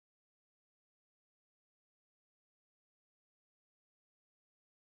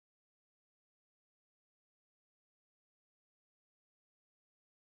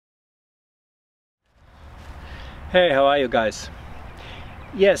Hey, how are you guys?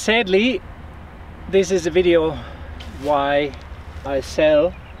 Yeah, sadly this is a video why I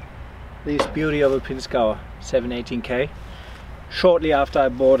sell this beauty of a Pinzgauer 718K shortly after I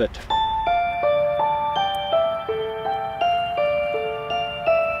bought it.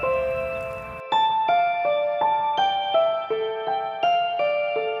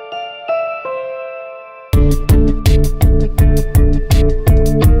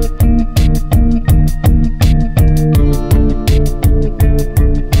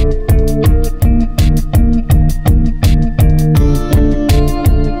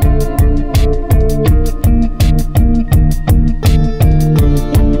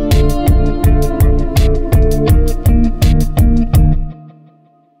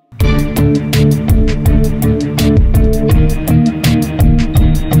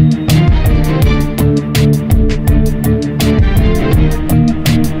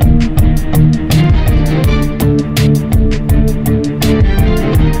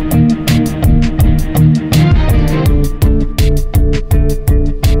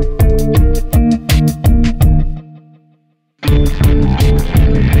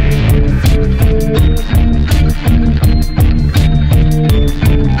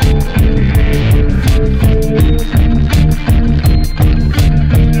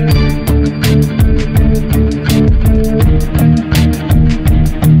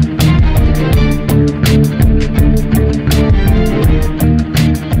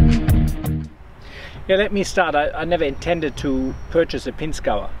 Yeah, let me start. I never intended to purchase a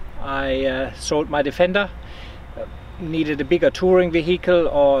Pinzgauer. I sold my Defender, needed a bigger touring vehicle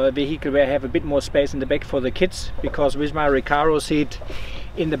or a vehicle where I have a bit more space in the back for the kids, because with my Recaro seat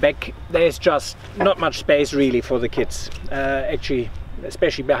in the back there's just not much space really for the kids. Actually,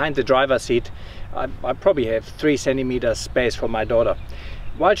 especially behind the driver's seat, I probably have 3 centimeters space for my daughter.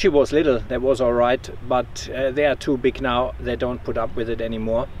 While she was little that was alright, but they are too big now, they don't put up with it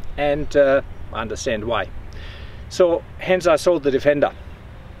anymore, and I understand why. So hence I sold the Defender.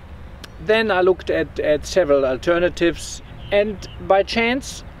 Then I looked at several alternatives, and by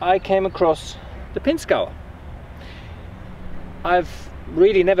chance I came across the Pinzgauer. I've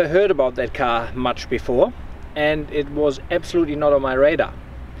really never heard about that car much before, and it was absolutely not on my radar.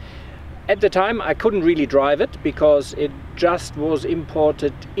 At the time I couldn't really drive it because it just was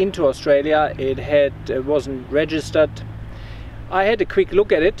imported into Australia. It wasn't registered. I had a quick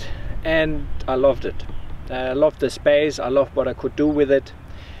look at it and I loved it. I loved the space, I loved what I could do with it.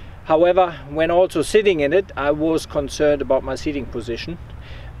 However, when also sitting in it, I was concerned about my seating position.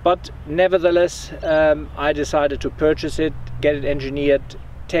 But nevertheless, I decided to purchase it, get it engineered,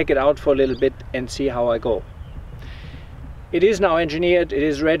 take it out for a little bit and see how I go. It is now engineered, it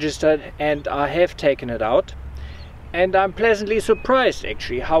is registered, and I have taken it out. And I'm pleasantly surprised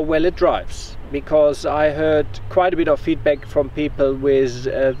actually how well it drives, because I heard quite a bit of feedback from people with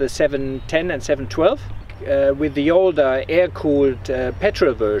the 710 and 712, with the older air-cooled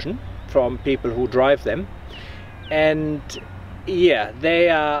petrol version, from people who drive them. And yeah, they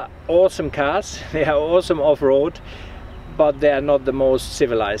are awesome cars, they are awesome off-road, but they are not the most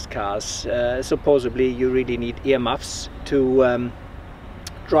civilized cars. Supposedly you really need earmuffs to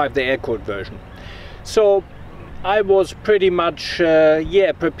drive the air-cooled version. So I was pretty much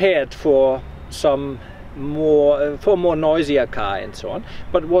prepared for some more noisier car and so on,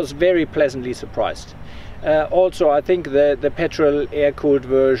 but was very pleasantly surprised. Also, I think the petrol air-cooled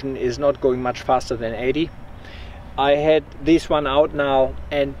version is not going much faster than 80. I had this one out now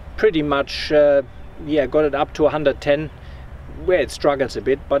and pretty much got it up to 110, where it struggles a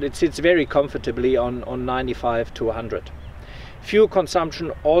bit, but it sits very comfortably on 95 to 100. Fuel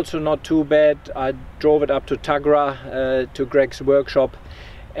consumption also not too bad. I drove it up to Tagra, to Greg's workshop,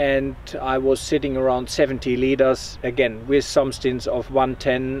 and I was sitting around 70 liters, again with some stints of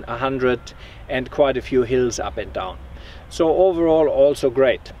 110, 100 and quite a few hills up and down. So overall also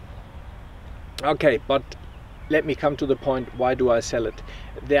great. Okay, but let me come to the point, why do I sell it?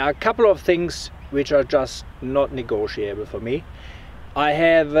 There are a couple of things which are just not negotiable for me. I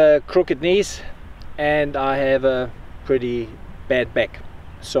have crooked knees and I have a pretty bad back.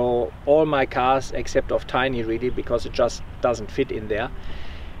 So all my cars, except of Tiny really, because it just doesn't fit in there,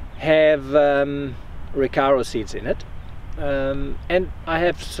 have Recaro seats in it, and I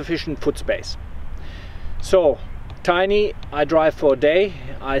have sufficient foot space. So Tiny, I drive for a day.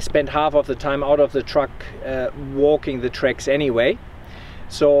 I spend half of the time out of the truck walking the tracks anyway,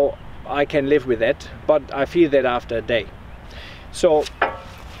 so I can live with that, but I feel that after a day. So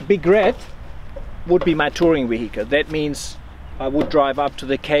Big Red would be my touring vehicle. That means I would drive up to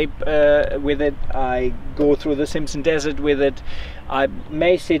the Cape with it, I go through the Simpson Desert with it, I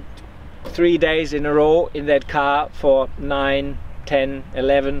may sit 3 days in a row in that car for 9, 10,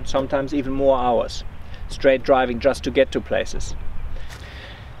 11, sometimes even more hours straight driving just to get to places.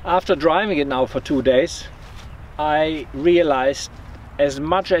 After driving it now for 2 days, I realized, as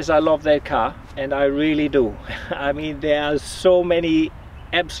much as I love that car, and I really do, I mean, there are so many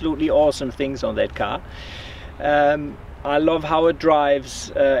absolutely awesome things on that car. I love how it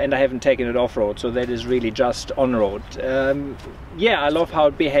drives, and I haven't taken it off-road, so that is really just on-road. Yeah, I love how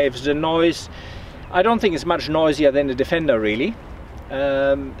it behaves. The noise, I don't think it's much noisier than the Defender, really.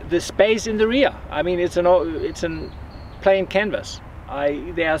 The space in the rear, I mean, it's a plain canvas.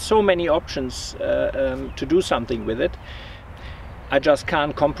 There are so many options to do something with it. I just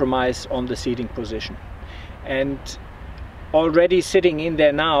can't compromise on the seating position. And already sitting in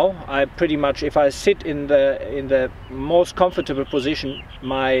there now, I pretty much, if I sit in the most comfortable position,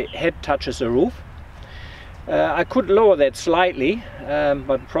 my head touches the roof. I could lower that slightly,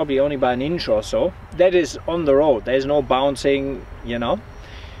 but probably only by an inch or so. That is on the road, there's no bouncing, you know.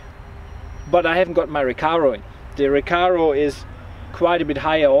 But I haven't got my Recaro in. The Recaro is quite a bit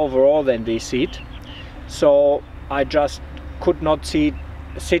higher overall than this seat, so I just could not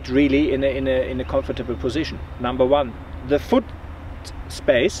sit really in a comfortable position. Number one. The foot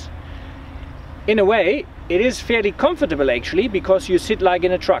space, in a way, it is fairly comfortable actually, because you sit like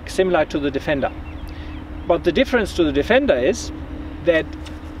in a truck, similar to the Defender. But the difference to the Defender is that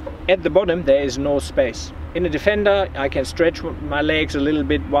at the bottom there is no space. In the Defender I can stretch my legs a little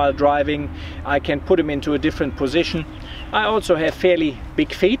bit while driving, I can put them into a different position. I also have fairly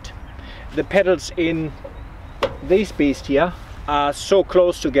big feet. The pedals in this beast here are so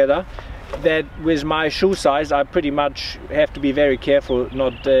close together that with my shoe size I pretty much have to be very careful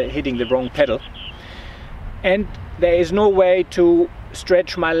not hitting the wrong pedal. And there is no way to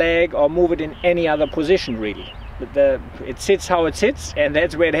stretch my leg or move it in any other position really. It sits how it sits, and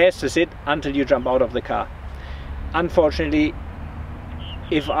that's where it has to sit until you jump out of the car. Unfortunately,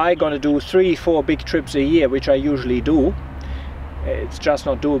 if I'm gonna do 3-4 big trips a year, which I usually do, it's just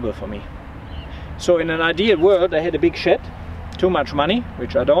not doable for me. So in an ideal world I had a big shed, too much money,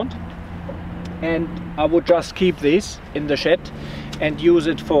 which I don't, and I would just keep this in the shed and use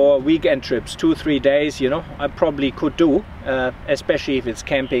it for weekend trips, 2-3 days, you know. I probably could do, especially if it's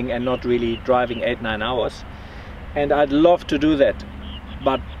camping and not really driving 8-9 hours. And I'd love to do that,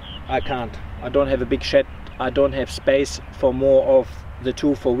 but I can't. I don't have a big shed, I don't have space for more of the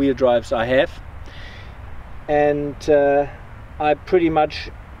 2 4-wheel drives I have, and I pretty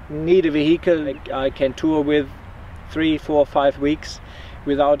much need a vehicle I can tour with 3, 4, 5 weeks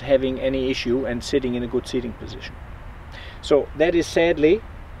without having any issue and sitting in a good seating position. So that is sadly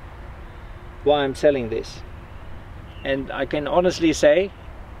why I'm selling this. And I can honestly say,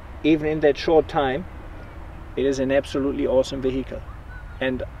 even in that short time, it is an absolutely awesome vehicle.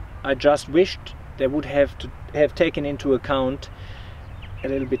 And I just wished they would have taken into account a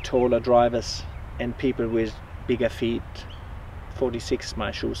little bit taller drivers and people with bigger feet. 46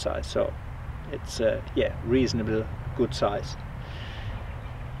 my shoe size, so it's yeah, reasonable, good size.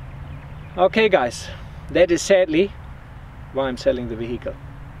 Okay guys, that is sadly why I'm selling the vehicle.